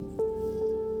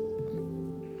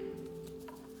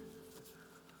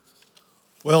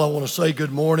Well, I want to say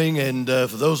good morning, and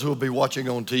for those who will be watching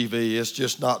on TV, it's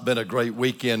just not been a great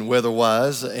weekend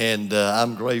weather-wise, and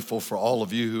I'm grateful for all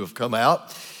of you who have come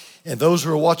out. And those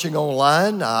who are watching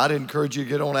online, I'd encourage you to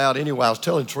get on out anyway. I was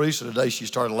telling Teresa today, she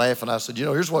started laughing. I said,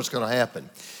 here's what's going to happen.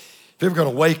 If you're going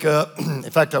to wake up, in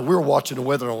fact, we were watching the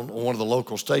weather on one of the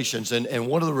local stations, and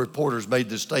one of the reporters made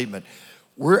this statement,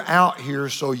 "We're out here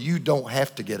so you don't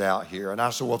have to get out here." And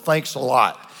I said, well, thanks a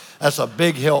lot. That's a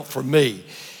big help for me.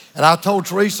 And I told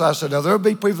Teresa, I said, now there'll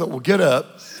be people that will get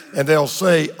up and they'll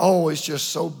say, oh, it's just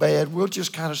so bad. We'll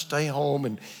just kind of stay home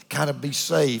and kind of be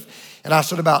safe. And I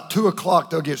said, about 2 o'clock,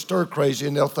 they'll get stir crazy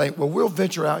and they'll think, well, we'll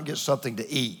venture out and get something to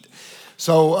eat.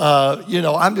 So,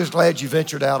 I'm just glad you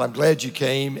ventured out. I'm glad you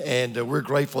came, and we're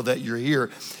grateful that you're here.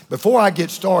 Before I get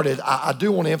started, I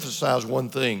do want to emphasize one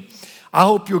thing. I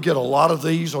hope you'll get a lot of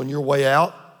these on your way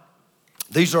out.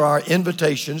 These are our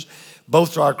invitations,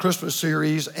 both to our Christmas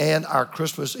series and our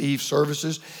Christmas Eve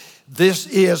services. This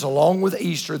is, along with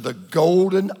Easter, the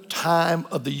golden time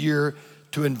of the year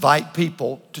to invite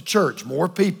people to church. More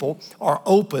people are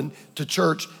open to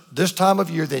church this time of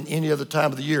year than any other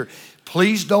time of the year.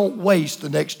 Please don't waste the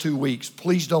next 2 weeks.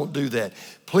 Please don't do that.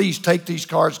 Please take these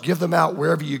cards, give them out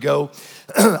wherever you go.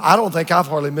 I don't think I've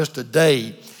hardly missed a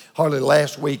day, hardly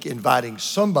last week, inviting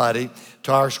somebody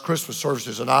to our Christmas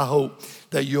services, and I hope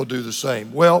that you'll do the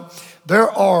same. Well,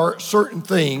 there are certain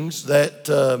things that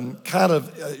kind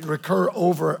of recur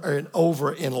over and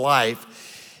over in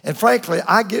life. And frankly,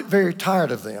 I get very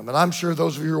tired of them. And I'm sure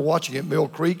those of you who are watching at Mill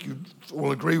Creek, you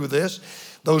will agree with this.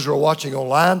 Those who are watching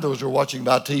online, those who are watching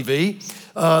by TV,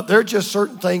 there are just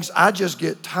certain things I just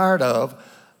get tired of,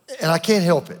 and I can't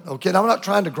help it. Okay, now I'm not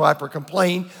trying to gripe or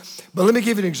complain, but let me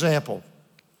give you an example.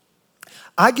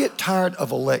 I get tired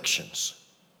of elections.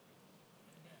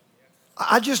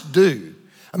 I just do.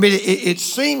 I mean, it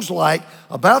seems like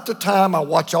about the time I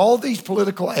watch all these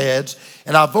political ads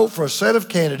and I vote for a set of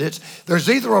candidates, there's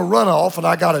either a runoff and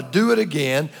I got to do it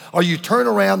again, or you turn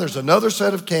around, there's another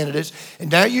set of candidates, and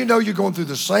now you know you're going through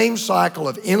the same cycle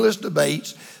of endless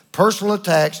debates, personal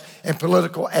attacks, and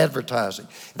political advertising.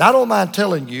 And I don't mind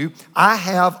telling you, I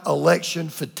have election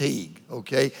fatigue,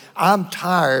 okay? I'm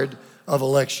tired of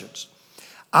elections.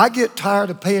 I get tired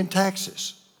of paying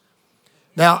taxes.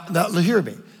 Now, hear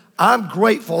me. I'm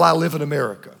grateful I live in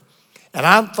America, and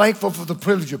I'm thankful for the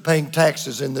privilege of paying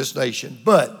taxes in this nation.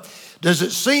 But does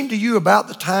it seem to you about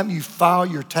the time you file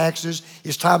your taxes,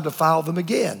 it's time to file them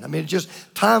again? I mean,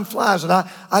 time flies, and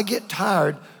I get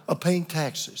tired of paying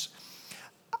taxes.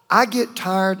 I get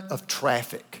tired of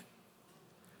traffic.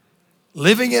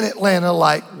 Living in Atlanta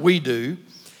like we do,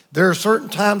 there are certain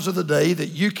times of the day that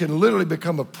you can literally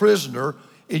become a prisoner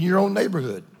in your own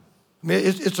neighborhood. I mean,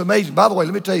 it's amazing. By the way,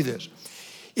 let me tell you this.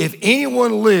 If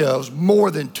anyone lives more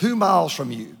than 2 miles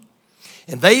from you,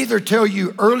 and they either tell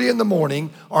you early in the morning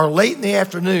or late in the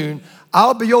afternoon,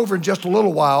 I'll be over in just a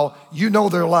little while, you know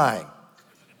they're lying.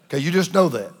 Okay, you just know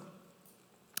that.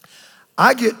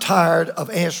 I get tired of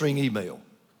answering email.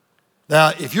 Now,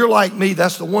 if you're like me,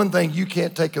 that's the one thing you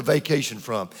can't take a vacation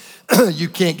from. You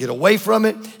can't get away from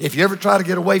it. If you ever try to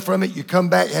get away from it, you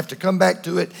have to come back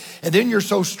to it. And then you're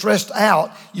so stressed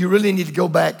out, you really need to go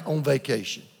back on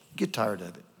vacation. Get tired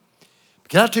of it.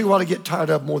 Can I tell you what I get tired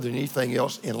of more than anything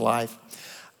else in life?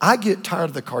 I get tired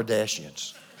of the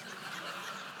Kardashians.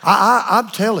 I'm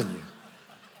telling you.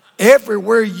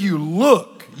 Everywhere you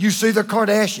look, you see the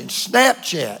Kardashians.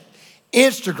 Snapchat,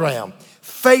 Instagram,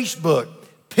 Facebook,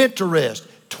 Pinterest,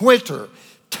 Twitter,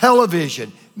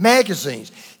 television,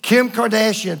 magazines. Kim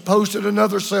Kardashian posted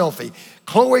another selfie.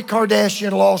 Khloe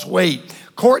Kardashian lost weight.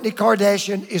 Kourtney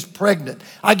Kardashian is pregnant.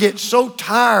 I get so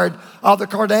tired of the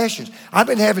Kardashians. I've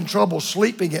been having trouble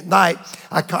sleeping at night.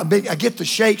 I get the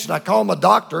shakes, and I call my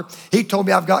doctor. He told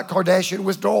me I've got Kardashian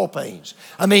withdrawal pains.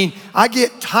 I mean, I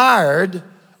get tired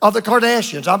of the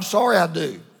Kardashians. I'm sorry I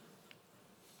do.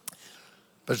 But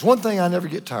there's one thing I never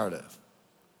get tired of.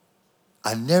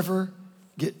 I never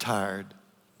get tired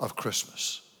of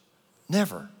Christmas.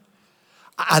 Never.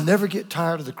 I never get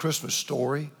tired of the Christmas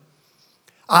story.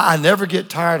 I never get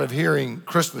tired of hearing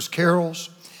Christmas carols.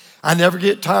 I never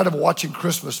get tired of watching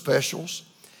Christmas specials.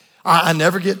 I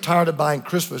never get tired of buying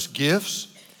Christmas gifts.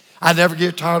 I never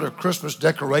get tired of Christmas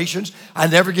decorations. I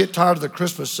never get tired of the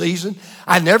Christmas season.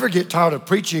 I never get tired of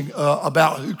preaching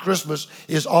about who Christmas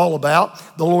is all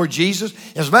about, the Lord Jesus.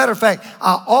 As a matter of fact,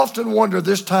 I often wonder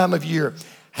this time of year,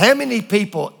 how many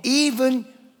people, even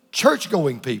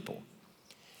church-going people,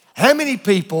 how many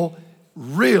people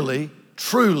really,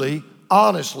 truly,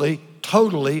 honestly,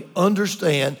 totally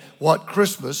understand what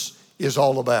Christmas is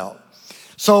all about?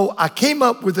 So I came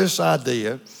up with this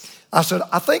idea. I said,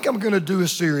 I think I'm going to do a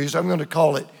series. I'm going to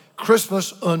call it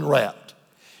Christmas Unwrapped.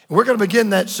 And we're going to begin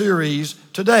that series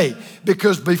today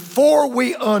because before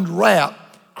we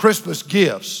unwrap Christmas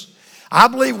gifts, I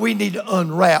believe we need to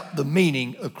unwrap the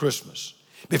meaning of Christmas.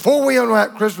 Before we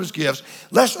unwrap Christmas gifts,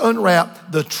 let's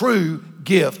unwrap the true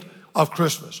gift of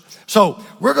Christmas. So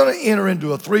we're going to enter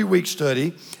into a 3-week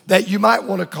study that you might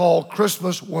want to call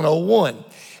Christmas 101.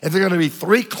 And there are going to be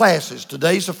 3 classes.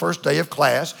 Today's the first day of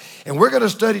class. And we're going to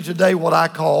study today what I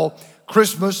call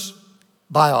Christmas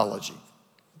biology.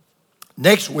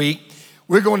 Next week,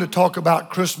 we're going to talk about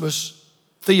Christmas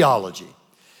theology.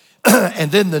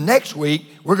 And then the next week,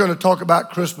 we're going to talk about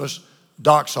Christmas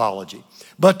doxology.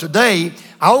 But today,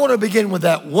 I want to begin with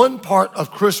that one part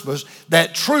of Christmas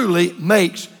that truly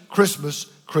makes Christmas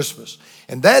Christmas.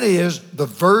 And that is the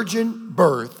virgin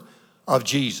birth of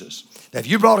Jesus. Now, if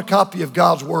you brought a copy of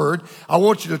God's Word, I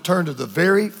want you to turn to the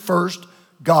very first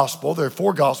gospel. There are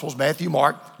 4 gospels, Matthew,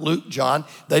 Mark, Luke, John.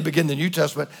 They begin the New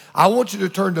Testament. I want you to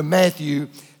turn to Matthew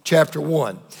chapter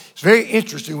 1. It's very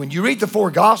interesting. When you read the 4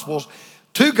 gospels,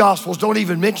 2 gospels don't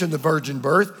even mention the virgin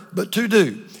birth, but 2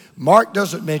 do. Mark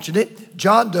doesn't mention it,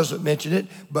 John doesn't mention it,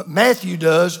 but Matthew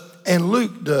does and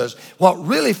Luke does. What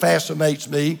really fascinates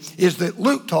me is that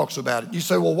Luke talks about it. You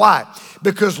say, well, why?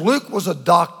 Because Luke was a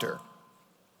doctor.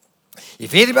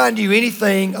 If anybody knew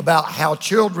anything about how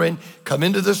children come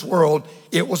into this world,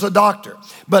 it was a doctor.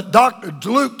 But Dr.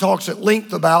 Luke talks at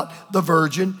length about the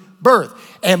virgin birth.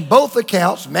 And both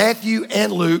accounts, Matthew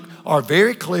and Luke, are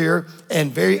very clear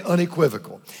and very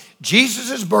unequivocal.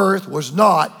 Jesus' birth was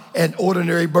not an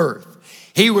ordinary birth.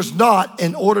 He was not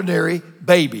an ordinary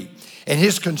baby. And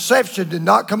his conception did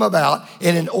not come about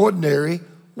in an ordinary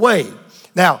way.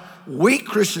 Now, we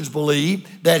Christians believe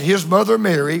that his mother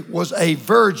Mary was a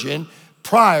virgin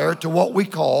prior to what we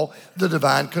call the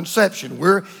divine conception.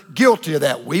 We're guilty of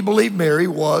that. We believe Mary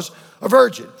was a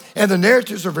virgin. And the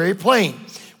narratives are very plain.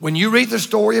 When you read the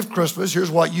story of Christmas,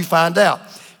 here's what you find out.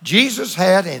 Jesus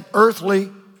had an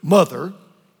earthly mother,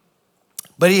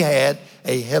 but he had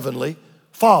a heavenly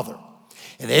Father.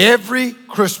 And every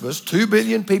Christmas, 2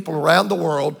 billion people around the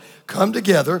world come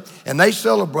together and they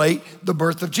celebrate the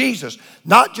birth of Jesus.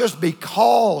 Not just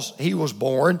because he was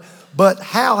born, but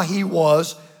how he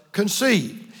was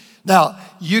conceived. Now,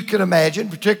 you can imagine,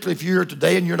 particularly if you're here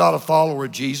today and you're not a follower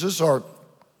of Jesus, or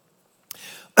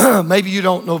maybe you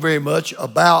don't know very much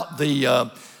about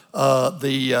the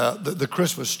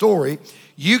Christmas story,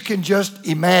 you can just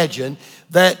imagine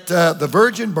that the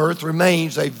virgin birth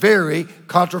remains a very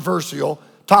controversial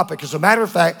topic. As a matter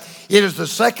of fact, it is the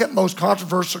second most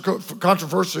controversial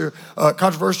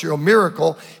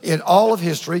miracle in all of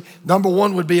history. Number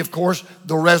 1 would be, of course,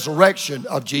 the resurrection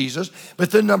of Jesus.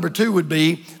 But then number 2 would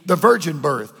be the virgin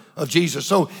birth of Jesus.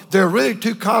 So there are really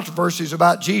 2 controversies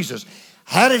about Jesus.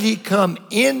 How did he come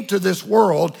into this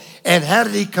world, and how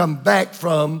did he come back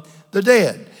from the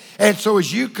dead? And so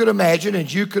as you could imagine,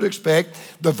 as you could expect,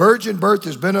 the virgin birth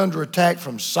has been under attack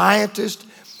from scientists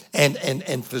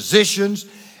and physicians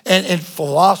and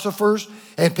philosophers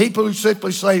and people who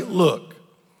simply say, look,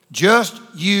 just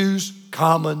use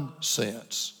common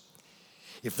sense.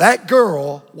 If that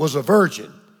girl was a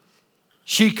virgin,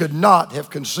 she could not have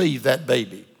conceived that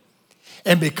baby.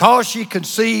 And because she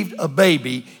conceived a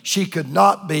baby, she could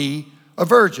not be a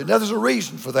virgin. Now, there's a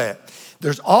reason for that.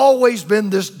 There's always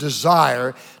been this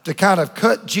desire to kind of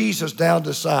cut Jesus down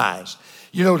to size,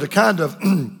 to kind of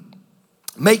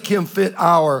make him fit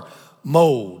our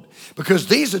mold. Because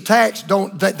these attacks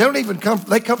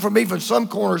they come from even some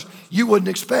corners you wouldn't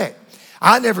expect.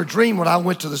 I never dreamed when I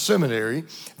went to the seminary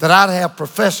that I'd have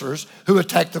professors who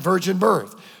attacked the virgin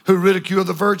birth, who ridiculed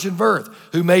the virgin birth,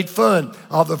 who made fun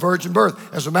of the virgin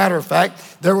birth. As a matter of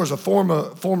fact, there was a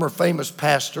former famous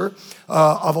pastor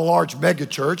of a large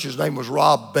megachurch. His name was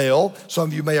Rob Bell. Some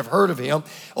of you may have heard of him.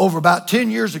 Over about 10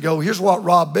 years ago, here's what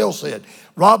Rob Bell said.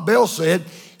 Rob Bell said,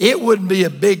 it wouldn't be a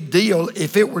big deal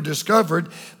if it were discovered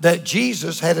that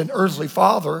Jesus had an earthly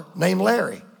father named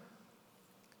Larry.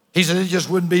 He said it just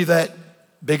wouldn't be that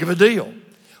big of a deal.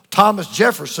 Thomas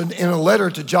Jefferson, in a letter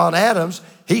to John Adams,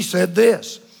 he said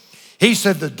this. He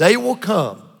said, the day will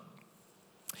come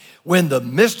when the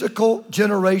mystical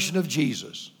generation of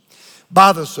Jesus,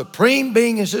 by the supreme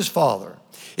being as his father,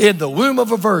 in the womb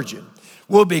of a virgin,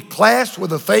 will be classed with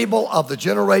the fable of the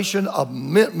generation of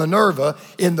Minerva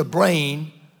in the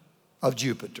brain of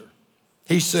Jupiter.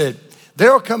 He said,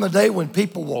 there will come a day when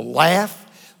people will laugh,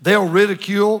 they'll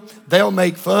ridicule, they'll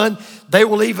make fun. They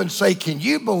will even say, can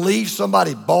you believe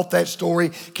somebody bought that story?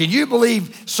 Can you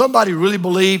believe somebody really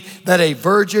believed that a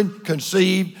virgin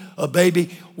conceived a baby?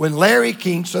 When Larry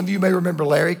King, some of you may remember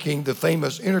Larry King, the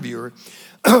famous interviewer,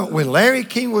 When Larry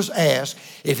King was asked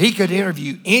if he could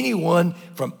interview anyone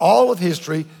from all of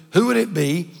history, who would it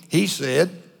be? He said,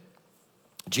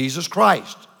 Jesus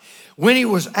Christ. When he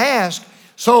was asked,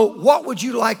 so what would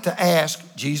you like to ask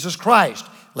Jesus Christ?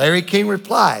 Larry King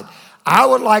replied, I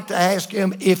would like to ask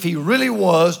him if he really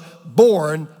was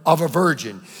born of a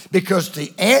virgin, because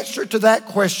the answer to that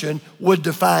question would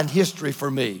define history for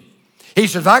me. He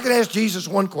said, if I could ask Jesus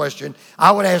one question,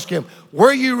 I would ask him,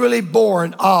 were you really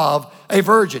born of a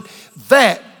virgin?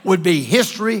 That would be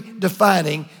history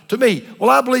defining to me. Well,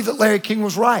 I believe that Larry King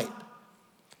was right.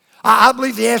 I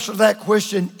believe the answer to that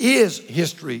question is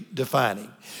history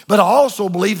defining. But I also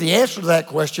believe the answer to that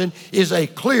question is a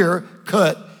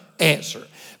clear-cut answer.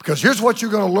 Because here's what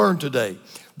you're going to learn today.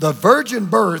 The virgin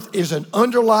birth is an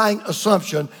underlying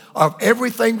assumption of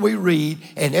everything we read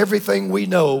and everything we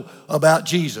know about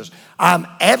Jesus. I'm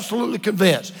absolutely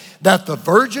convinced that the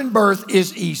virgin birth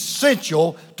is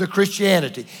essential to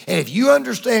Christianity. And if you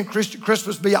understand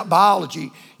Christmas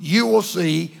biology, you will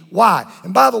see why.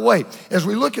 And by the way, as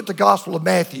we look at the Gospel of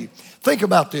Matthew, think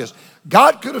about this.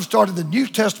 God could have started the New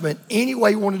Testament any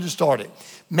way he wanted to start it.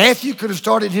 Matthew could have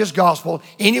started his gospel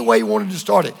any way he wanted to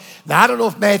start it. Now, I don't know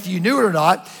if Matthew knew it or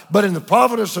not, but in the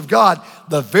providence of God,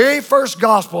 the very first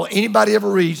gospel anybody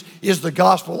ever reads is the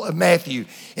Gospel of Matthew.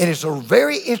 And it's a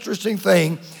very interesting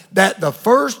thing that the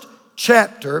first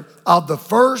chapter of the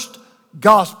first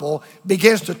gospel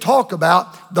begins to talk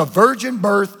about the virgin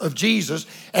birth of Jesus,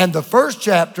 and the first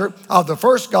chapter of the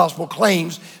first gospel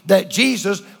claims that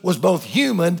Jesus was both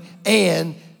human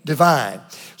and divine.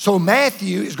 So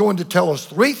Matthew is going to tell us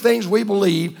three things we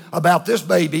believe about this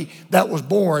baby that was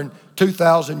born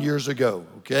 2,000 years ago,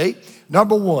 okay?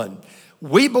 Number one,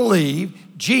 we believe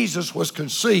Jesus was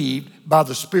conceived by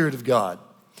the Spirit of God.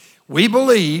 We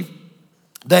believe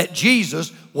that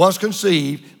Jesus was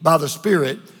conceived by the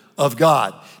Spirit of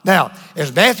God. Now,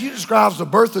 as Matthew describes the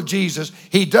birth of Jesus,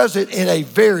 he does it in a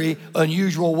very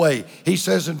unusual way. He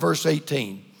says in verse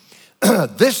 18,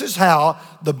 this is how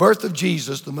the birth of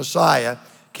Jesus, the Messiah,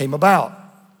 came about.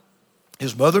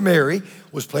 His mother Mary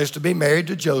was placed to be married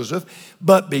to Joseph,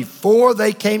 but before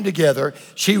they came together,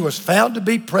 she was found to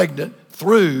be pregnant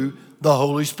through the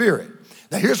Holy Spirit.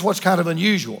 Now here's what's kind of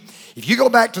unusual. If you go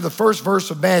back to the first verse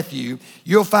of Matthew,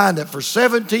 you'll find that for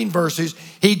 17 verses,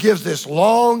 he gives this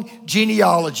long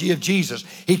genealogy of Jesus.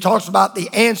 He talks about the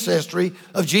ancestry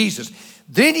of Jesus.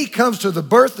 Then he comes to the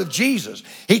birth of Jesus.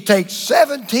 He takes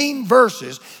 17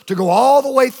 verses to go all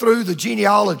the way through the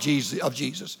genealogies of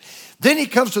Jesus. Then he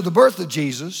comes to the birth of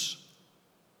Jesus,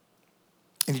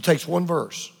 and he takes one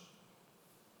verse.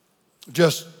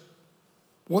 Just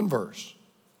one verse.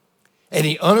 And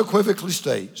he unequivocally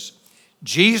states,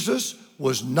 Jesus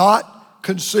was not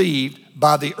conceived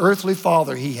by the earthly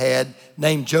father he had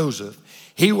named Joseph.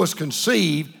 He was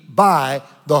conceived by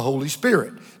the Holy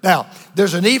Spirit. Now,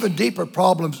 there's an even deeper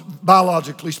problem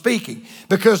biologically speaking,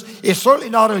 because it's certainly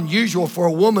not unusual for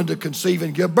a woman to conceive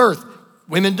and give birth.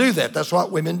 Women do that. That's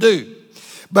what women do.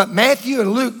 But Matthew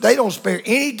and Luke, they don't spare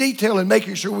any detail in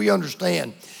making sure we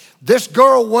understand. This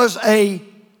girl was a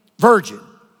virgin.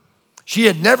 She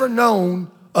had never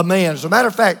known a man. As a matter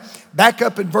of fact, back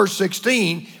up in verse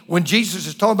 16, when Jesus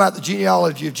is talking about the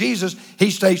genealogy of Jesus,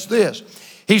 he states this.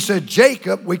 He said,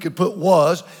 Jacob, we could put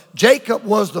was, Jacob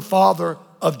was the father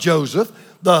of Joseph,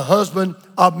 the husband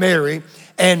of Mary,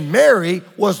 and Mary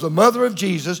was the mother of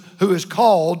Jesus, who is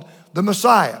called the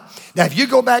Messiah. Now, if you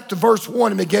go back to verse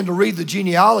 1 and begin to read the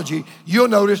genealogy, you'll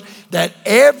notice that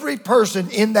every person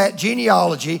in that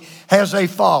genealogy has a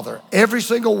father, every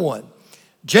single one.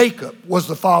 Jacob was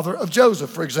the father of Joseph,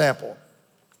 for example.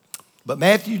 But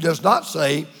Matthew does not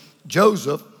say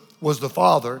Joseph was the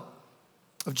father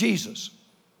of Jesus.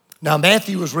 Now,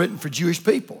 Matthew was written for Jewish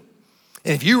people.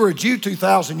 And if you were a Jew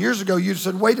 2,000 years ago, you'd have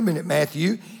said, wait a minute,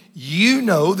 Matthew, you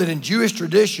know that in Jewish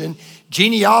tradition,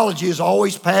 genealogy is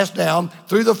always passed down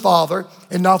through the father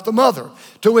and not the mother.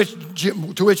 To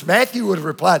which Matthew would have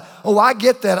replied, oh, I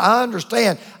get that, I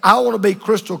understand. I want to be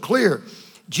crystal clear.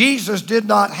 Jesus did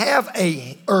not have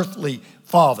an earthly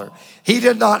father. He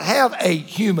did not have a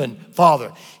human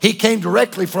father. He came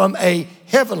directly from a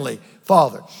heavenly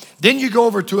father. Then you go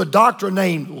over to a doctor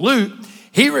named Luke.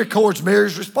 He records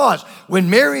Mary's response. When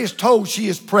Mary is told she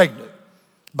is pregnant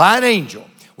by an angel,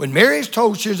 when Mary is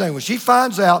told she is pregnant, when she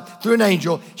finds out through an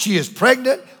angel she is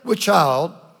pregnant with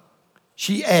child,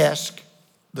 she asks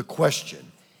the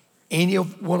question any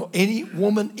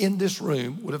woman in this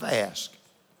room would have asked.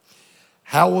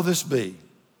 How will this be?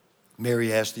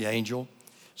 Mary asked the angel,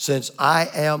 since I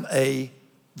am a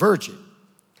virgin.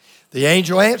 The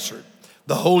angel answered,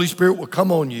 the Holy Spirit will come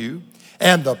on you,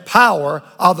 and the power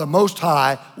of the Most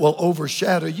High will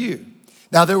overshadow you.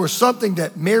 Now, there was something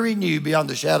that Mary knew beyond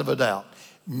the shadow of a doubt.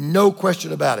 No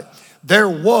question about it. There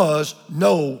was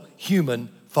no human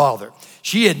father.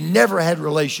 She had never had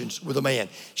relations with a man.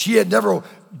 She had never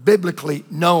biblically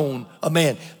known a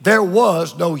man. There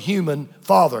was no human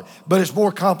father. But it's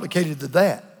more complicated than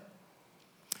that.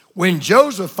 When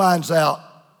Joseph finds out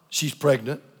she's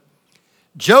pregnant,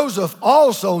 Joseph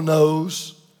also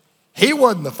knows he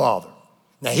wasn't the father.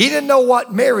 Now, he didn't know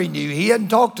what Mary knew. He hadn't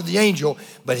talked to the angel,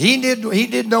 but he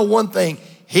did know one thing.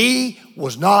 He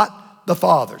was not the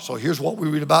father. So here's what we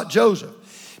read about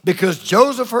Joseph. Because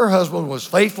Joseph, her husband, was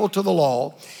faithful to the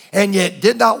law and yet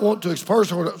did not want to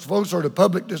expose her to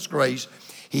public disgrace,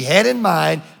 he had in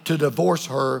mind to divorce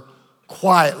her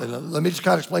quietly. Now, let me just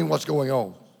kind of explain what's going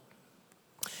on.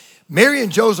 Mary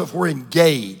and Joseph were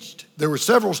engaged. There were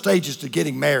several stages to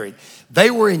getting married. They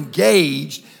were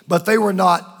engaged, but they were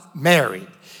not married.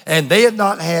 And they had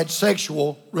not had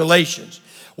sexual relations.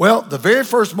 Well, the very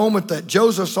first moment that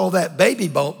Joseph saw that baby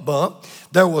bump,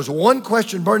 there was one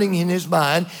question burning in his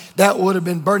mind that would have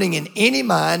been burning in any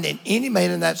mind and any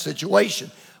man in that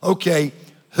situation. Okay,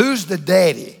 who's the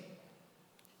daddy?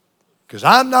 Because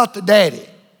I'm not the daddy.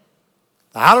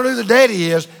 I don't know who the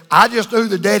daddy is. I just know who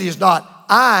the daddy is not.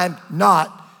 I'm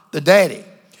not the daddy.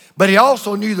 But he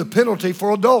also knew the penalty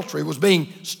for adultery was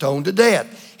being stoned to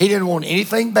death. He didn't want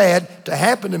anything bad to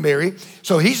happen to Mary,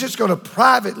 so he's just going to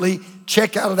privately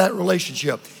check out of that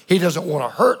relationship. He doesn't want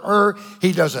to hurt her.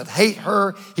 He doesn't hate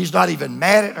her. He's not even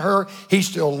mad at her. He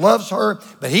still loves her,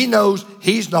 but he knows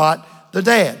he's not the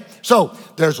dad. So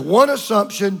there's one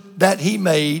assumption that he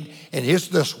made, and it's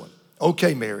this one.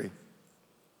 Okay, Mary,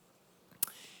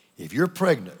 if you're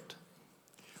pregnant,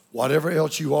 whatever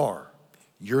else you are,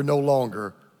 you're no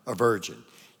longer a virgin.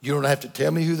 You don't have to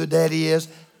tell me who the daddy is.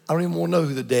 I don't even want to know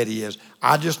who the daddy is.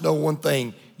 I just know one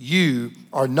thing. You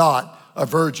are not a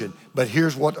virgin. But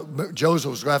here's what Joseph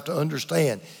was going to have to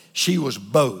understand. She was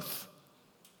both.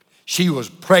 She was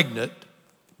pregnant,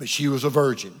 but she was a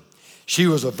virgin. She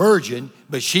was a virgin,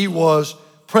 but she was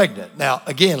pregnant. Now,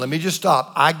 again, let me just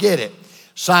stop. I get it.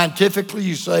 Scientifically,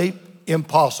 you say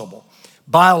impossible.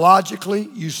 Biologically,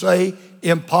 you say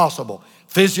impossible.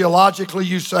 Physiologically,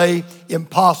 you say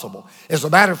impossible. As a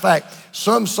matter of fact,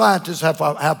 some scientists have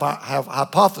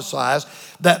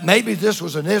hypothesized that maybe this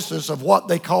was an instance of what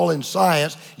they call in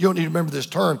science, you don't need to remember this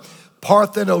term,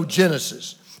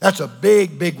 parthenogenesis. That's a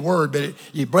big, big word, but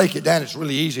you break it down, it's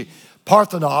really easy.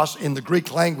 Parthenos in the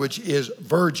Greek language is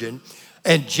virgin,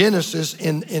 and Genesis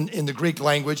in the Greek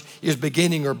language is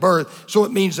beginning or birth, so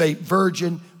it means a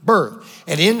virgin birth.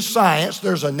 And in science,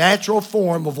 there's a natural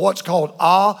form of what's called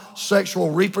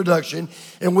asexual reproduction,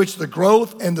 in which the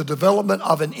growth and the development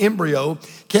of an embryo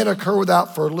can occur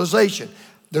without fertilization.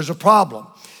 There's a problem.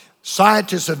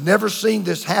 Scientists have never seen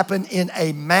this happen in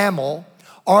a mammal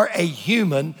or a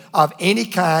human of any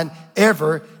kind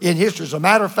ever in history. As a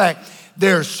matter of fact,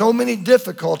 there are so many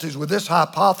difficulties with this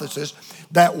hypothesis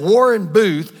that Warren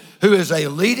Booth, who is a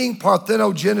leading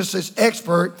parthenogenesis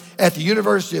expert at the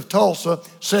University of Tulsa,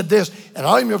 said this, and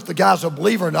I don't even know if the guy's a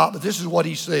believer or not, but this is what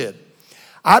he said.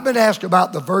 I've been asked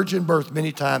about the virgin birth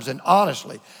many times, and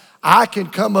honestly, I can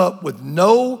come up with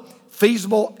no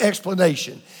feasible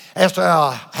explanation as to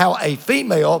how a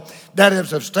female that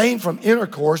has abstained from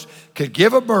intercourse could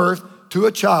give a birth to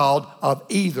a child of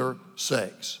either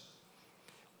sex.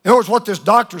 In other words, what this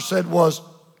doctor said was,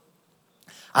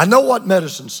 I know what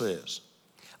medicine says.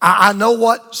 I know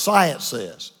what science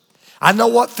says. I know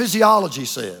what physiology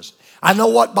says. I know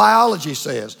what biology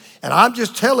says. And I'm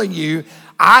just telling you,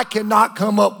 I cannot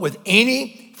come up with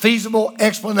any feasible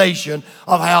explanation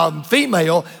of how a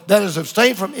female that is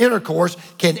abstained from intercourse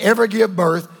can ever give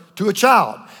birth to a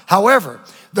child. However,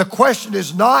 the question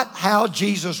is not how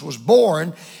Jesus was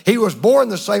born. He was born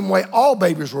the same way all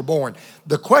babies were born.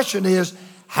 The question is,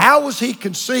 how was he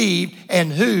conceived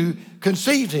and who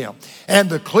conceived him? And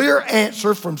the clear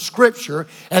answer from Scripture,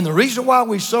 and the reason why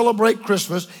we celebrate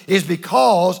Christmas is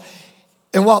because,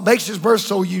 and what makes his birth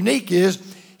so unique is,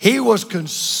 he was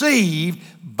conceived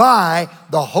by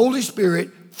the Holy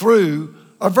Spirit through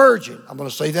a virgin. I'm going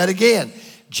to say that again.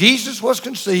 Jesus was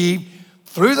conceived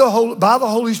by the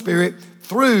Holy Spirit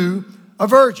through a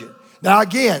virgin. Now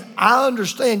again, I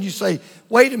understand you say,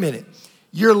 wait a minute.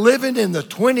 You're living in the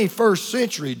 21st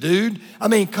century, dude. I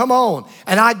mean, come on.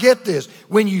 And I get this.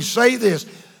 When you say this,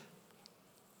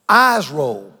 eyes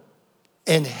roll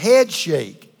and head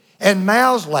shake and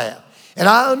mouths laugh. And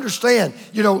I understand,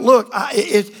 look,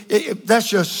 that's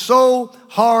just so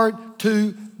hard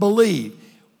to believe,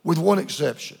 with one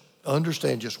exception.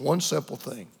 Understand just one simple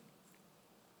thing.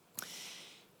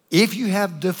 If you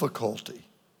have difficulty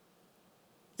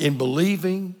in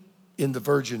believing in the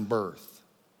virgin birth,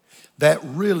 that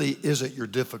really isn't your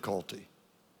difficulty.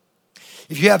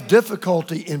 If you have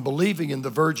difficulty in believing in the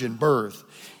virgin birth,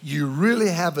 you really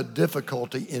have a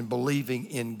difficulty in believing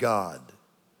in God.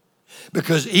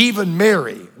 Because even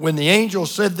Mary, when the angel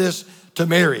said this to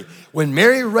Mary, when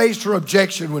Mary raised her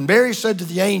objection, when Mary said to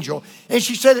the angel, and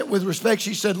she said it with respect,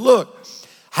 she said, look,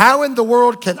 how in the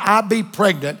world can I be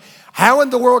pregnant? How in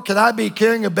the world can I be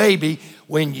carrying a baby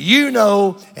when you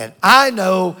know and I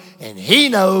know and he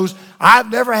knows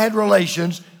I've never had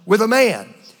relations with a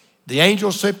man? The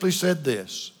angel simply said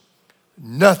this: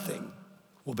 nothing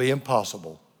will be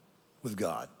impossible with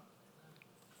God.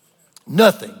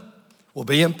 Nothing will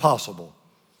be impossible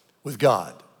with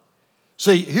God.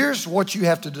 See, here's what you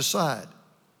have to decide.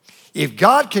 If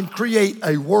God can create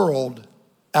a world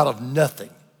out of nothing,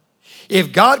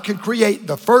 if God can create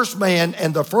the first man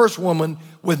and the first woman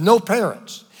with no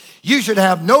parents, you should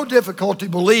have no difficulty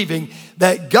believing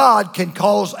that God can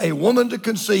cause a woman to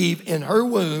conceive in her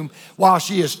womb while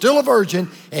she is still a virgin,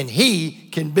 and he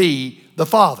can be the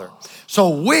father.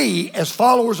 So we, as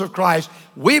followers of Christ,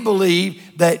 we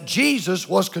believe that Jesus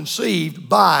was conceived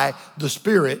by the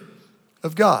Spirit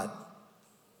of God.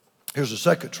 Here's the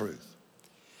second truth.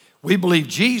 We believe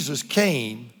Jesus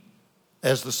came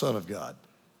as the Son of God.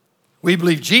 We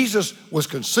believe Jesus was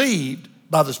conceived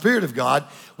by the Spirit of God.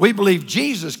 We believe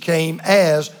Jesus came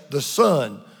as the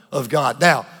Son of God.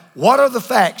 Now, what are the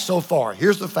facts so far?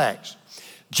 Here's the facts.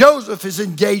 Joseph is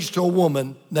engaged to a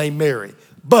woman named Mary,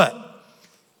 but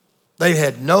they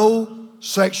had no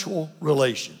sexual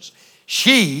relations.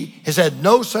 She has had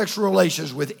no sexual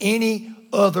relations with any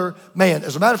other man.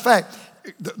 As a matter of fact,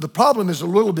 the problem is a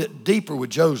little bit deeper with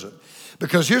Joseph,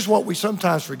 because here's what we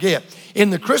sometimes forget. In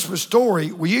the Christmas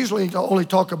story, we usually only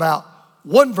talk about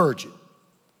one virgin.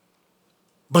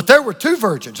 But there were two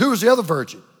virgins. Who was the other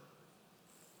virgin?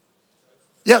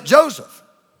 Yeah, Joseph.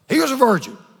 He was a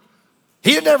virgin.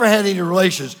 He had never had any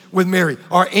relations with Mary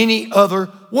or any other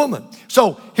woman.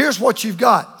 So here's what you've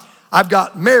got. I've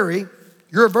got Mary,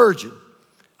 you're a virgin.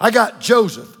 I got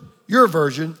Joseph, you're a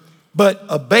virgin, but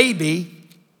a baby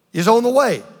is on the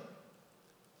way.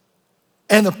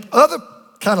 And the other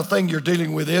kind of thing you're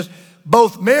dealing with is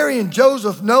both Mary and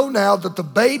Joseph know now that the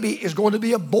baby is going to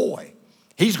be a boy.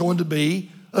 He's going to be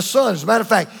a son. As a matter of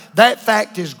fact, that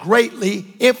fact is greatly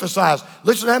emphasized.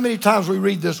 Listen to how many times we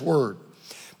read this word.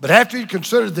 But after he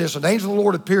considered this, an angel of the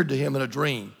Lord appeared to him in a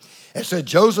dream and said,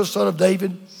 Joseph, son of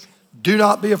David, do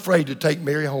not be afraid to take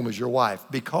Mary home as your wife,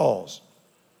 because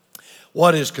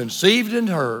what is conceived in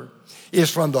her is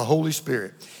from the Holy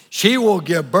Spirit. She will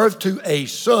give birth to a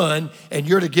son, and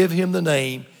you're to give him the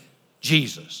name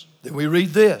Jesus. Then we read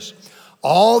this.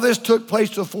 All this took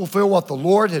place to fulfill what the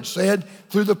Lord had said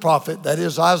through the prophet, that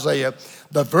is Isaiah,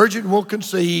 the virgin will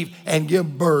conceive and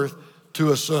give birth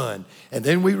to a son. And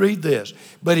then we read this,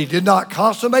 but he did not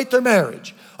consummate their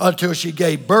marriage until she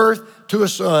gave birth to a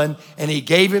son, and he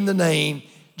gave him the name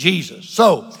Jesus.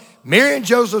 So Mary and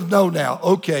Joseph know now,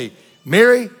 okay,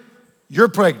 Mary, you're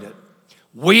pregnant.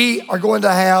 We are going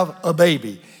to have a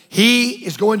baby. He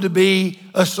is going to be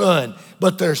a son.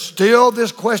 But there's still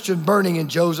this question burning in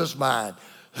Joseph's mind.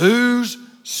 Whose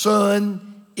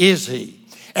son is he?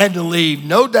 And to leave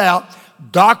no doubt,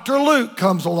 Dr. Luke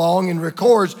comes along and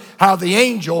records how the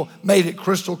angel made it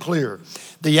crystal clear.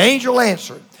 The angel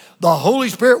answered, the Holy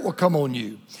Spirit will come on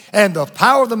you, and the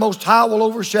power of the Most High will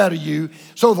overshadow you.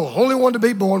 So the Holy One to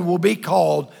be born will be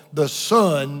called the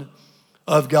Son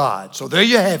of God. So there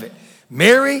you have it.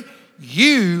 Mary,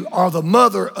 you are the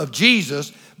mother of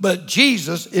Jesus, but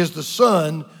Jesus is the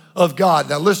Son of God.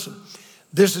 Now listen,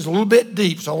 this is a little bit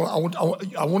deep, so I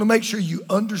want to make sure you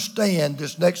understand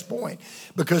this next point,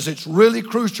 because it's really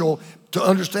crucial to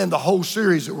understand the whole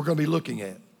series that we're going to be looking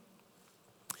at.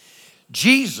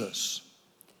 Jesus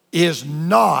is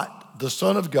not the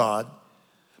Son of God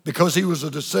because he was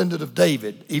a descendant of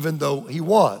David, even though he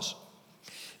was.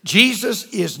 Jesus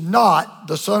is not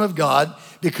the Son of God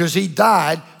because he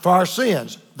died for our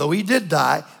sins, though he did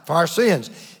die for our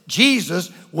sins. Jesus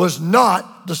was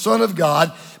not the Son of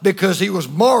God because he was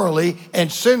morally and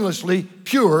sinlessly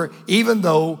pure, even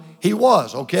though he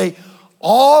was, okay?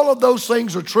 All of those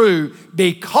things are true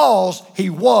because he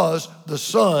was the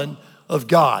Son of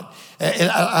God. And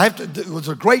I have to, it was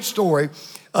a great story.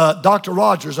 Dr.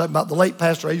 Rogers, about the late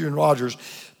Pastor Adrian Rogers,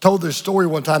 told this story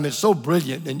one time. It's so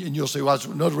brilliant, and you'll see why. It's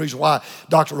another reason why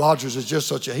Dr. Rogers is just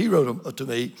such a hero to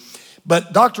me.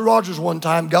 But Dr. Rogers one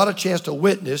time got a chance to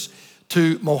witness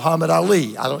to Muhammad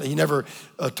Ali. He never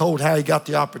told how he got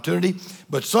the opportunity,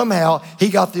 but somehow he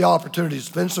got the opportunity to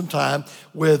spend some time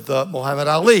with Muhammad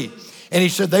Ali. And he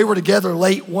said they were together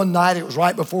late one night. It was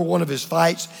right before one of his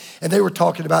fights, and they were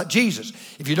talking about Jesus.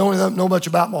 If you don't know much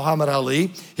about Muhammad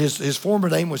Ali, his former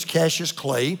name was Cassius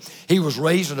Clay. He was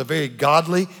raised in a very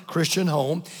godly Christian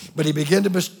home, but he began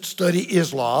to study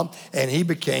Islam, and he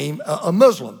became a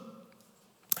Muslim.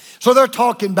 So they're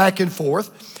talking back and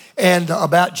forth and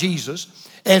about Jesus.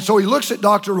 And so he looks at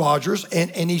Dr. Rogers,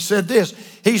 and he said this.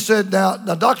 He said, now,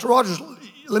 Dr. Rogers,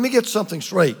 let me get something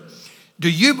straight. Do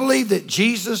you believe that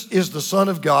Jesus is the Son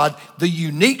of God, the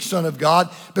unique Son of God,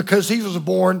 because he was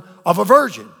born of a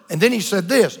virgin? And then he said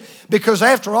this, because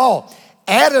after all,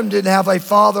 Adam didn't have a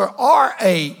father or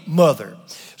a mother.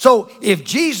 So if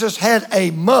Jesus had a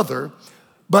mother,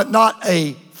 but not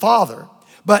a father,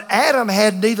 but Adam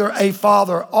had neither a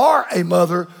father or a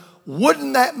mother,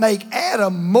 wouldn't that make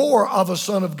Adam more of a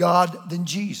son of God than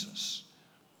Jesus?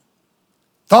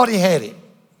 Thought he had him.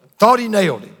 Thought he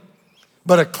nailed him.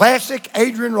 But a classic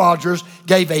Adrian Rogers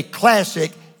gave a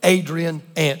classic Adrian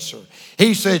answer.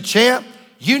 He said, champ,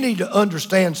 you need to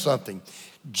understand something.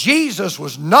 Jesus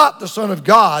was not the Son of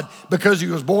God because he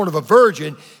was born of a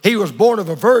virgin. He was born of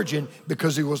a virgin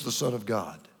because he was the Son of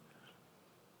God.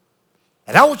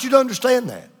 And I want you to understand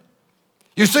that.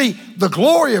 You see, the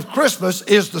glory of Christmas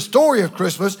is the story of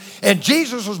Christmas, and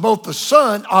Jesus was both the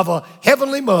son of a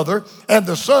heavenly mother and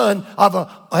the son of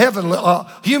a heavenly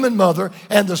human mother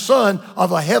and the son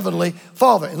of a heavenly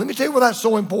father. And let me tell you why that's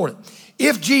so important.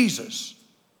 If Jesus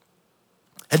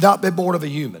had not been born of a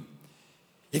human,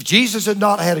 if Jesus had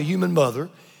not had a human mother,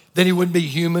 then he wouldn't be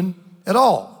human at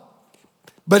all.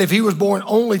 But if he was born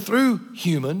only through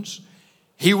humans,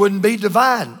 he wouldn't be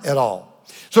divine at all.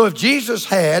 So if Jesus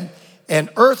had an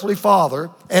earthly father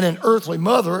and an earthly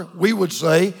mother, we would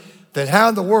say that how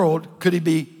in the world could he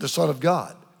be the Son of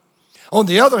God? On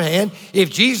the other hand, if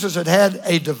Jesus had had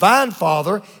a divine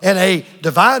father and a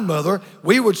divine mother,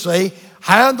 we would say,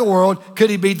 how in the world could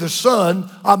he be the Son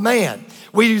of Man?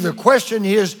 We'd either question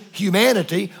his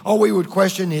humanity or we would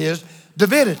question his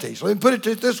divinity. So let me put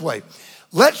it this way.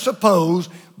 Let's suppose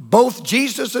both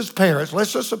Jesus' parents,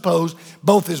 let's just suppose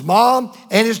both his mom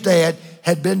and his dad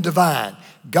had been divine.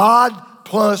 God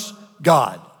plus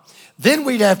God. Then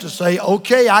we'd have to say,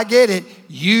 okay, I get it.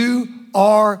 You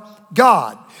are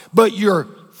God. But you're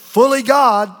fully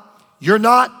God. You're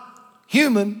not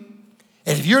human.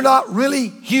 And if you're not really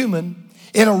human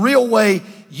in a real way,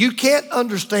 you can't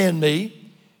understand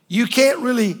me. You can't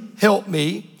really help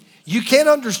me. You can't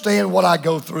understand what I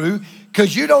go through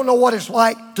because you don't know what it's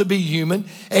like to be human.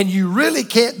 And you really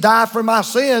can't die for my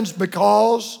sins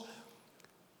because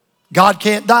God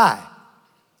can't die.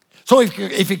 So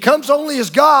if he comes only as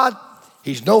God,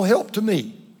 he's no help to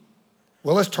me.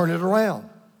 Well, let's turn it around.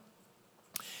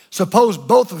 Suppose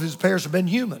both of his parents have been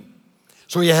human.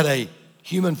 So he had a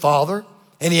human father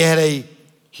and he had a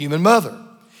human mother.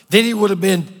 Then he would have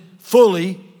been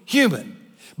fully human.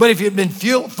 But if he had been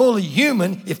fully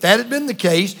human, if that had been the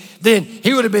case, then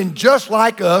he would have been just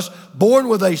like us, born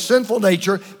with a sinful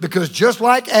nature, because just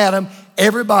like Adam,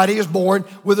 everybody is born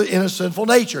in a sinful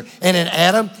nature. And in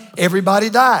Adam,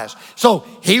 everybody dies. So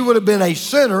he would have been a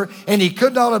sinner and he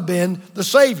could not have been the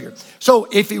Savior. So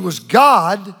if he was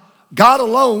God, God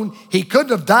alone, he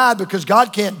couldn't have died because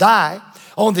God can't die.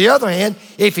 On the other hand,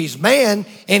 if he's man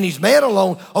and he's man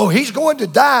alone, oh, he's going to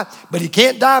die, but he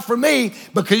can't die for me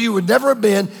because he would never have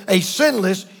been a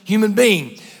sinless human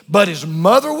being. But his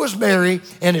mother was Mary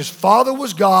and his father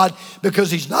was God, because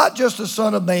he's not just the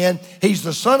Son of Man, he's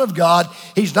the Son of God.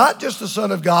 He's not just the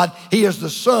Son of God, he is the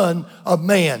Son of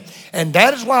Man. And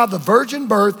that is why the virgin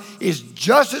birth is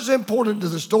just as important to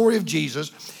the story of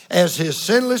Jesus as his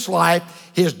sinless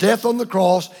life, his death on the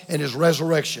cross, and his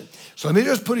resurrection. So let me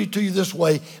just put it to you this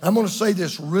way. I'm going to say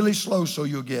this really slow so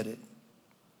you'll get it.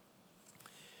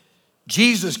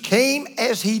 Jesus came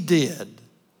as he did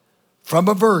from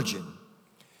a virgin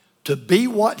to be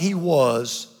what he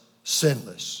was,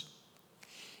 sinless.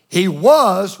 He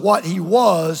was what he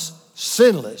was,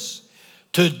 sinless.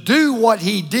 To do what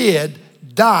he did,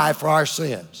 die for our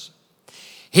sins.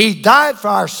 He died for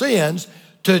our sins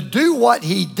to do what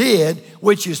he did,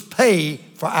 which is pay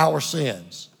for our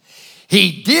sins.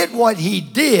 He did what he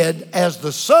did as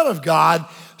the Son of God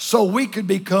so we could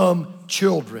become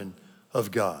children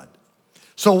of God.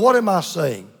 So what am I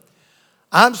saying?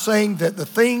 I'm saying that the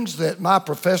things that my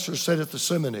professor said at the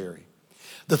seminary,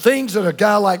 the things that a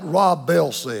guy like Rob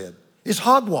Bell said, is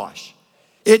hogwash.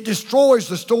 It destroys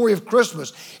the story of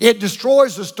Christmas. It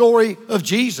destroys the story of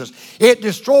Jesus. It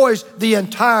destroys the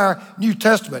entire New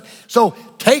Testament. So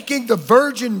taking the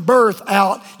virgin birth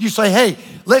out, you say, hey,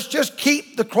 let's just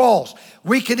keep the cross.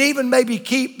 We can even maybe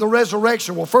keep the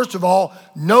resurrection. Well, first of all,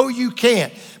 no, you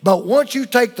can't. But once you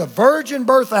take the virgin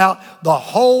birth out, the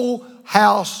whole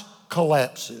house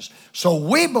collapses. So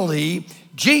we believe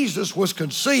Jesus was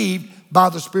conceived by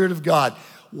the Spirit of God.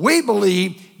 We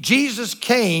believe Jesus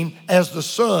came as the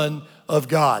Son of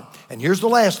God. And here's the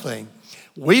last thing.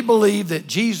 We believe that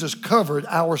Jesus covered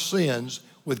our sins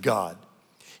with God.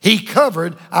 He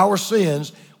covered our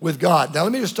sins with God. Now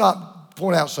let me just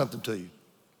point out something to you.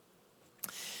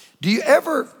 Do you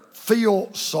ever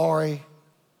feel sorry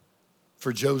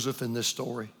for Joseph in this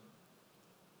story?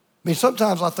 I mean,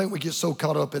 sometimes I think we get so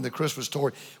caught up in the Christmas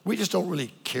story, we just don't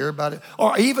really care about it.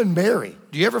 Or even Mary.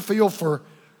 Do you ever feel for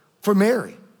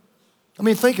Mary? I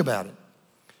mean, think about it.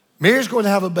 Mary's going to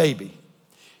have a baby.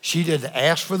 She didn't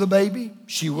ask for the baby.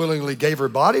 She willingly gave her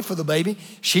body for the baby.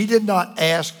 She did not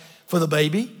ask for the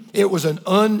baby. It was an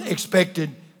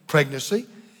unexpected pregnancy.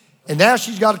 And now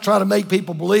she's got to try to make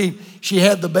people believe she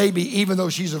had the baby even though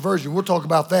she's a virgin. We'll talk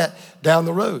about that down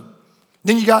the road.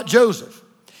 Then you got Joseph.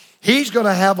 He's going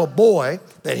to have a boy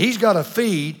that he's got to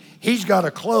feed. He's got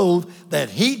to clothe that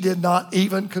he did not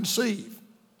even conceive.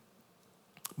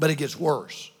 But it gets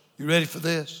worse. You ready for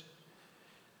this?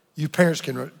 You parents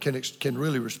can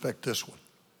really respect this one.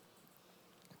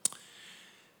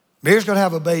 Mary's going to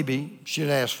have a baby she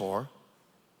didn't ask for.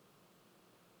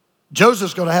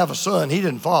 Joseph's going to have a son he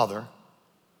didn't father.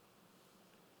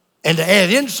 And to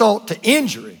add insult to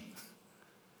injury,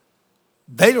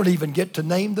 they don't even get to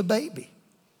name the baby.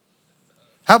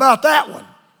 How about that one?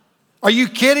 Are you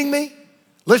kidding me?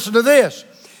 Listen to this.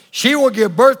 She will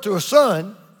give birth to a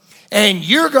son, and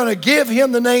you're going to give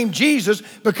him the name Jesus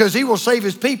because he will save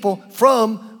his people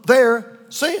from their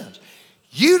sins.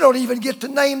 You don't even get to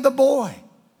name the boy.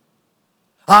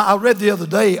 I read the other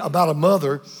day about a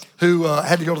mother who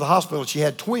had to go to the hospital. She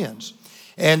had twins.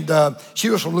 And she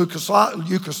was from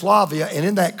Yugoslavia. And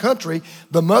in that country,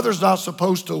 the mother's not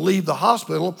supposed to leave the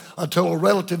hospital until a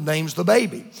relative names the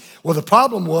baby. Well, the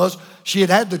problem was she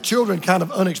had the children kind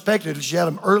of unexpectedly. She had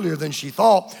them earlier than she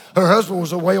thought. Her husband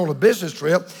was away on a business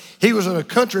trip. He was in a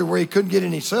country where he couldn't get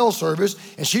any cell service,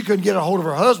 and she couldn't get a hold of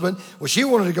her husband. Well, she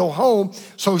wanted to go home,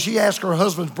 so she asked her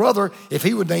husband's brother if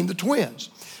he would name the twins.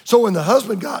 So when the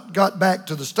husband got back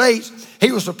to the States,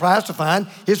 he was surprised to find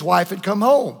his wife had come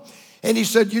home. And he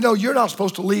said, you know, you're not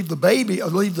supposed to leave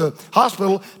the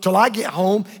hospital till I get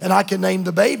home and I can name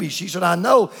the baby. She said, I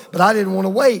know, but I didn't want to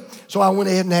wait. So I went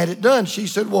ahead and had it done. She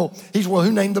said, well,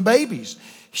 who named the babies?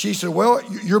 She said, well,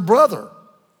 your brother.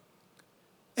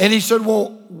 And he said,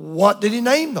 well, what did he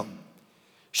name them?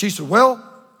 She said, well,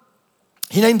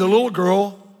 he named the little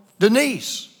girl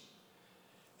Denise.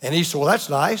 And he said, well, that's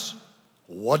nice.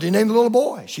 What did he name the little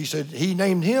boy? She said, he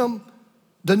named him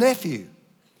the nephew.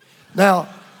 Now,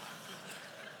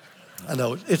 I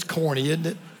know it's corny, isn't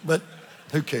it? But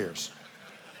who cares?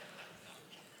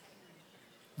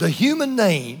 The human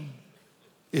name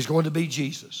is going to be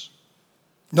Jesus.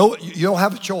 No, you don't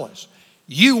have a choice.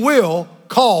 You will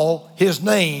call his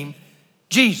name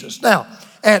Jesus. Now,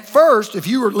 at first, if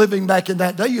you were living back in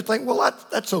that day, you think, well,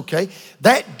 that's okay.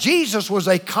 That Jesus was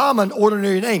a common,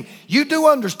 ordinary name. You do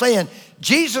understand,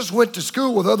 Jesus went to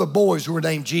school with other boys who were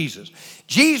named Jesus.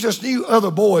 Jesus knew other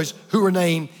boys who were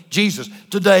named Jesus.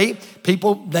 Today,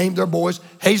 people name their boys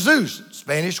Jesus,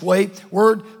 Spanish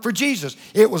word for Jesus.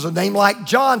 It was a name like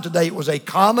John today. It was a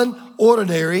common,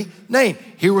 ordinary name.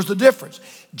 Here was the difference.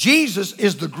 Jesus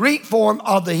is the Greek form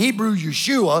of the Hebrew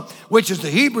Yeshua, which is the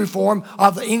Hebrew form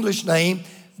of the English name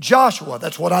Joshua.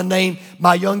 That's what I named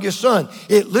my youngest son.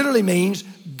 It literally means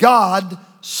God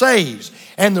saves.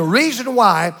 And the reason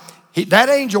why that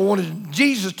angel wanted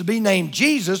Jesus to be named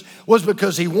Jesus was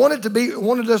because he wanted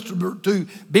us to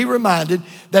be reminded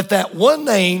that one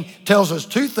name tells us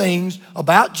two things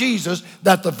about Jesus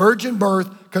that the virgin birth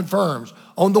confirms.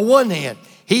 On the one hand,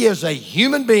 he is a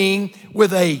human being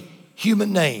with a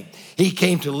human name. He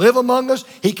came to live among us.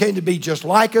 He came to be just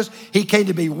like us. He came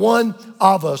to be one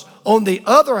of us. On the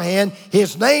other hand,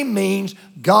 his name means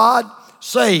God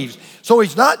saves. So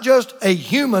he's not just a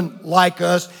human like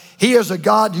us. He is a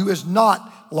God who is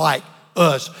not like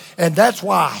us. And that's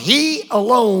why he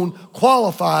alone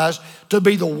qualifies to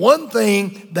be the one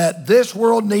thing that this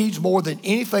world needs more than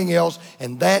anything else,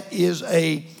 and that is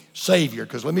a Savior.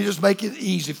 Because let me just make it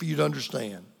easy for you to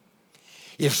understand.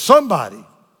 If somebody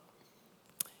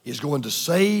is going to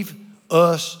save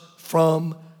us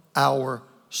from our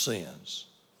sins,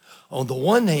 on the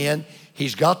one hand,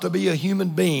 he's got to be a human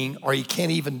being or he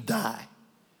can't even die.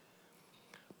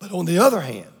 But on the other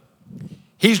hand,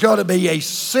 he's got to be a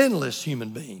sinless human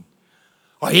being.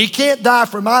 Or he can't die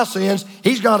for my sins.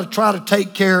 He's got to try to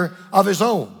take care of his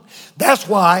own. That's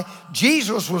why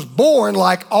Jesus was born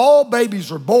like all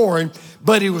babies are born,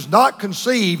 but he was not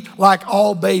conceived like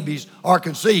all babies are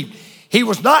conceived. He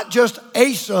was not just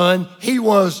a son, he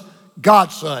was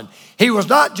God's son. He was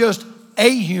not just a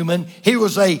human, he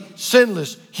was a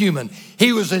sinless human.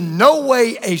 He was in no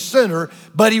way a sinner,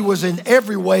 but he was in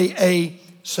every way a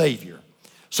Savior.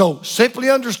 So simply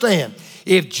understand,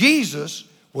 if Jesus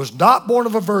was not born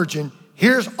of a virgin,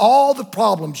 here's all the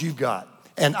problems you've got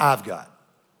and I've got.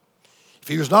 If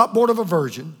he was not born of a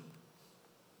virgin,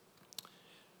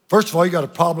 first of all, you got a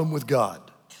problem with God.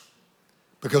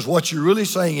 Because what you're really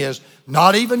saying is,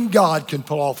 not even God can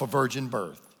pull off a virgin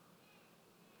birth.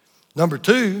 Number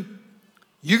two,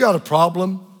 you got a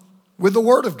problem with the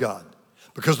Word of God.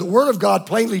 Because the Word of God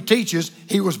plainly teaches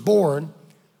he was born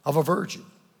of a virgin.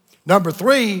 Number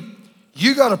three,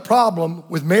 you got a problem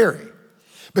with Mary.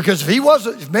 Because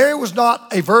if Mary was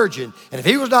not a virgin, and if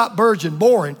he was not virgin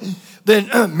born, then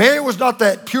Mary was not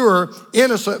that pure,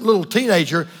 innocent little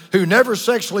teenager who never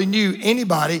sexually knew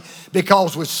anybody,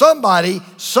 because with somebody,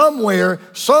 somewhere,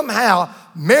 somehow,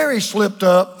 Mary slipped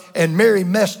up and Mary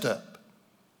messed up.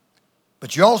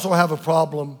 But you also have a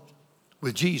problem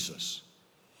with Jesus.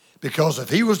 Because if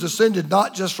he was descended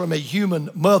not just from a human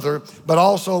mother, but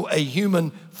also a human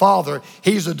father,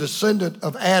 he's a descendant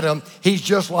of Adam. He's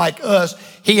just like us.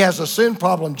 He has a sin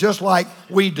problem just like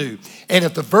we do. And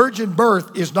if the virgin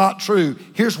birth is not true,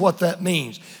 here's what that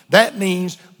means. That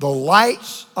means the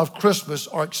lights of Christmas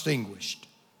are extinguished.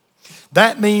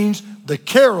 That means the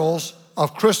carols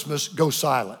of Christmas go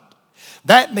silent.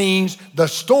 That means the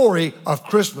story of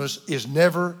Christmas is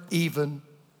never even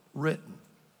written.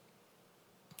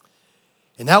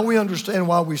 And now we understand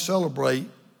why we celebrate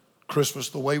Christmas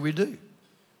the way we do.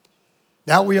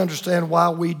 Now we understand why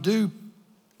we do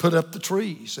put up the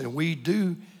trees and we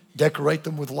do decorate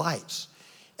them with lights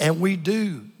and we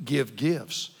do give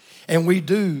gifts and we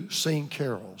do sing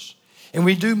carols and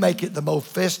we do make it the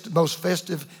most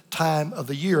festive time of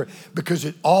the year, because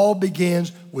it all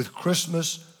begins with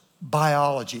Christmas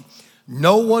biology.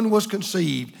 No one was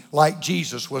conceived like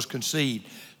Jesus was conceived.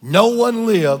 No one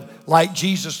lived like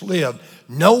Jesus lived.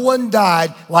 No one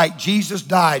died like Jesus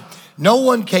died. No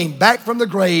one came back from the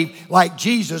grave like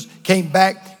Jesus came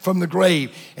back from the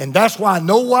grave. And that's why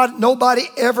nobody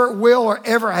ever will or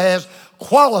ever has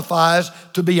qualifies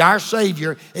to be our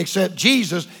Savior except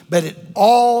Jesus. But it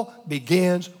all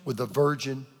begins with the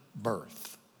virgin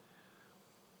birth.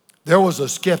 There was a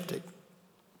skeptic.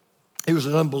 He was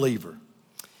an unbeliever.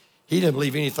 He didn't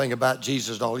believe anything about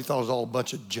Jesus at all. He thought it was all a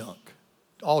bunch of junk.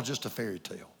 All just a fairy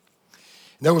tale.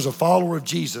 And there was a follower of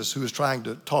Jesus who was trying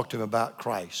to talk to him about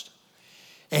Christ.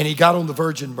 And he got on the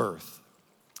virgin birth.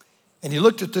 And he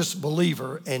looked at this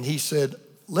believer and he said,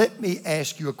 "Let me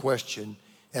ask you a question,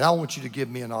 and I want you to give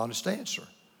me an honest answer."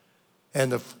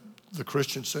 And the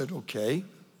Christian said, "Okay."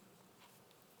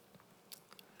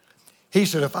 He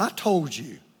said, "If I told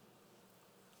you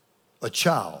a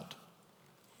child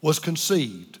was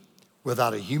conceived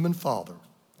without a human father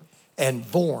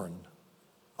and born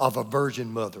of a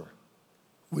virgin mother,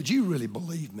 would you really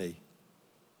believe me?"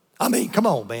 I mean, come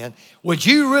on, man. Would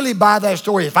you really buy that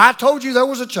story? If I told you there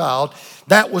was a child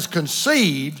that was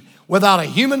conceived without a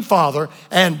human father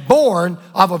and born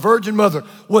of a virgin mother,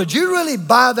 would you really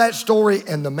buy that story?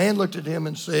 And the man looked at him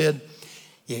and said,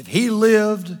 "If he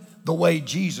lived the way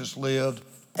Jesus lived,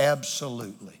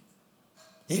 absolutely.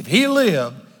 If he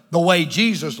lived the way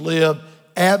Jesus lived,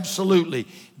 absolutely."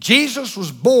 Jesus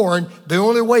was born the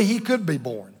only way he could be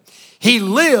born. He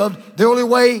lived the only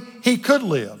way he could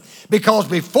live. Because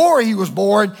before he was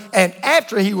born and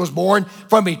after he was born,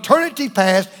 from eternity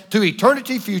past to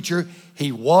eternity future,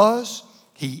 he was,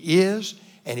 he is,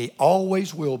 and he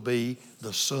always will be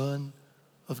the Son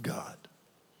of God.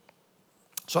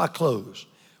 So I close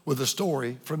with a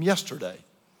story from yesterday.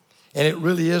 And it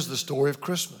really is the story of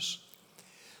Christmas.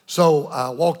 So I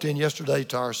walked in yesterday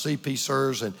to our CP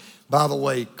Serves, and by the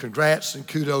way, congrats and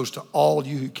kudos to all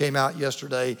you who came out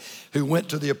yesterday, who went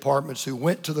to the apartments, who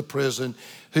went to the prison,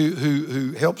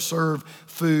 who helped serve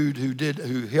food,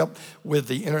 who helped with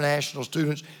the international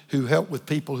students, who helped with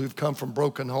people who've come from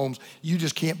broken homes. You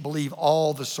just can't believe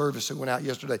all the service that went out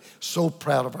yesterday. So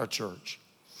proud of our church.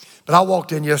 But I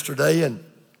walked in yesterday, and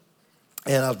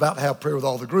I was about to have prayer with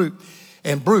all the group.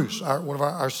 And Bruce, one of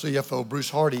our CFO, Bruce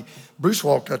Hardy, Bruce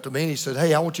walked up to me and he said,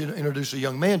 "Hey, I want you to introduce a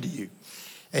young man to you."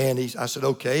 And I said,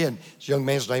 "Okay." And this young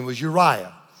man's name was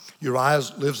Uriah. Uriah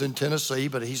lives in Tennessee,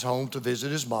 but he's home to visit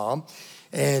his mom.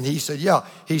 And he said, "Yeah."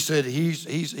 He said,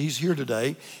 he's here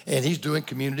today and he's doing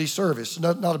community service.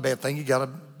 Not a bad thing. He got a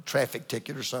traffic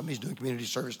ticket or something. He's doing community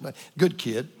service. Good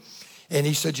kid. And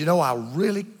he said, "I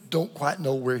really don't quite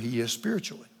know where he is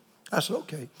spiritually. I said,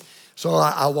 okay. So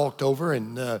I walked over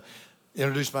and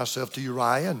introduced myself to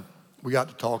Uriah, and we got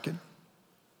to talking.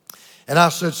 And I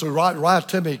said, so Uriah,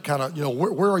 tell me kind of,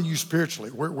 where are you spiritually?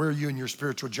 Where are you in your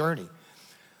spiritual journey?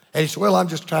 And he said, well, I'm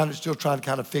just still trying to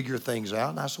kind of figure things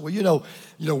out. And I said, well,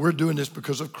 we're doing this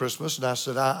because of Christmas. And I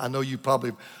said, I know you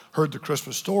probably heard the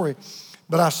Christmas story.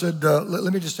 But I said,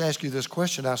 let me just ask you this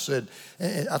question. I said,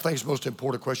 and I think it's the most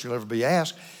important question you'll ever be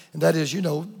asked. And that is,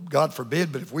 God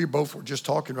forbid, but if we both were just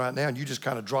talking right now and you just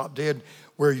kind of dropped dead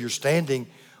where you're standing,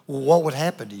 well, what would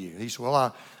happen to you? He said,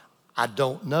 well, I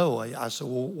don't know. I said,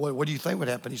 well, what do you think would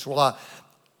happen? He said, well,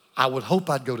 I would hope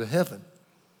I'd go to heaven.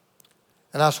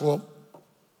 And I said, well,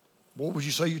 what would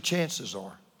you say your chances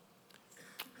are?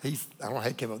 I don't know how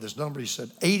he came up with this number. He said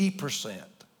 80%.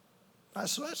 I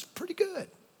said, that's pretty good.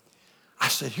 I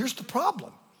said, here's the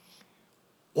problem.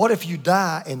 What if you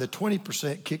die and the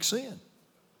 20% kicks in?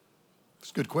 It's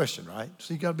a good question, right?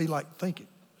 So you got to be like thinking.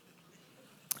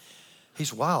 He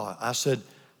said, wow. I said,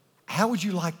 how would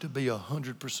you like to be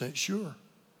 100% sure?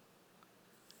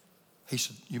 He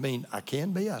said, you mean I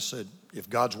can be? I said, if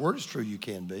God's word is true, you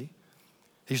can be.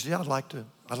 He said, yeah, I'd like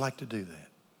to do that.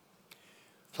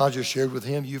 So I just shared with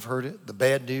him, you've heard it, the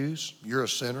bad news, you're a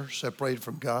sinner separated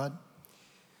from God.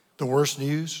 The worst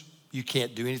news, you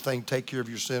can't do anything to take care of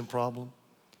your sin problem.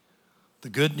 The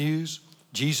good news,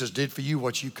 Jesus did for you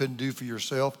what you couldn't do for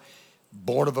yourself.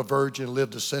 Born of a virgin,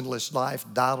 lived a sinless life,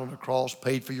 died on the cross,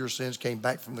 paid for your sins, came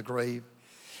back from the grave.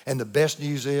 And the best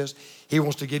news is he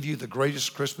wants to give you the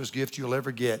greatest Christmas gift you'll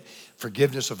ever get,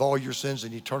 forgiveness of all your sins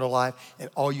and eternal life. And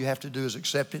all you have to do is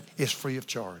accept it. It's free of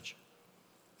charge.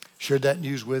 Shared that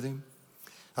news with him.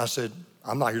 I said,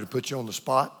 I'm not here to put you on the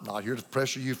spot, not here to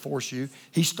pressure you, force you.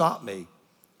 He stopped me.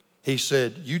 He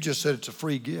said, you just said it's a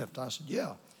free gift. I said,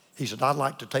 yeah. He said, I'd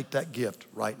like to take that gift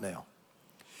right now.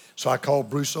 So I called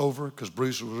Bruce over because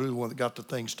Bruce was really the one that got the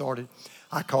thing started.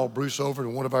 I called Bruce over,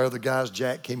 and one of our other guys,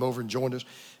 Jack, came over and joined us.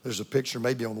 There's a picture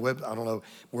maybe on the web. I don't know.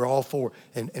 We're all four.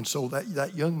 And so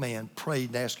that young man prayed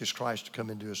and asked Christ to come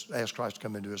into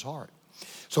his heart.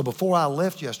 So before I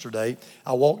left yesterday,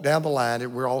 I walked down the line,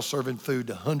 and we're all serving food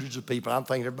to hundreds of people. I'm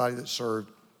thinking everybody that served.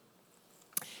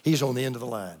 He's on the end of the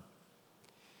line.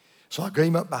 So I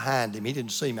came up behind him. He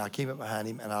didn't see me. I came up behind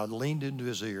him, and I leaned into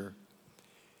his ear,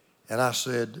 and I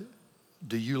said,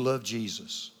 do you love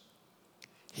Jesus?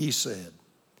 He said,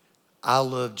 I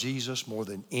love Jesus more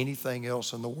than anything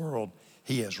else in the world.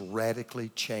 He has radically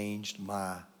changed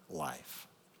my life.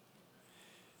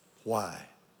 Why?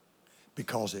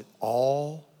 Because it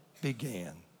all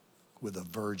began with a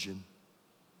virgin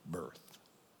birth.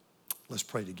 Let's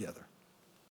pray together.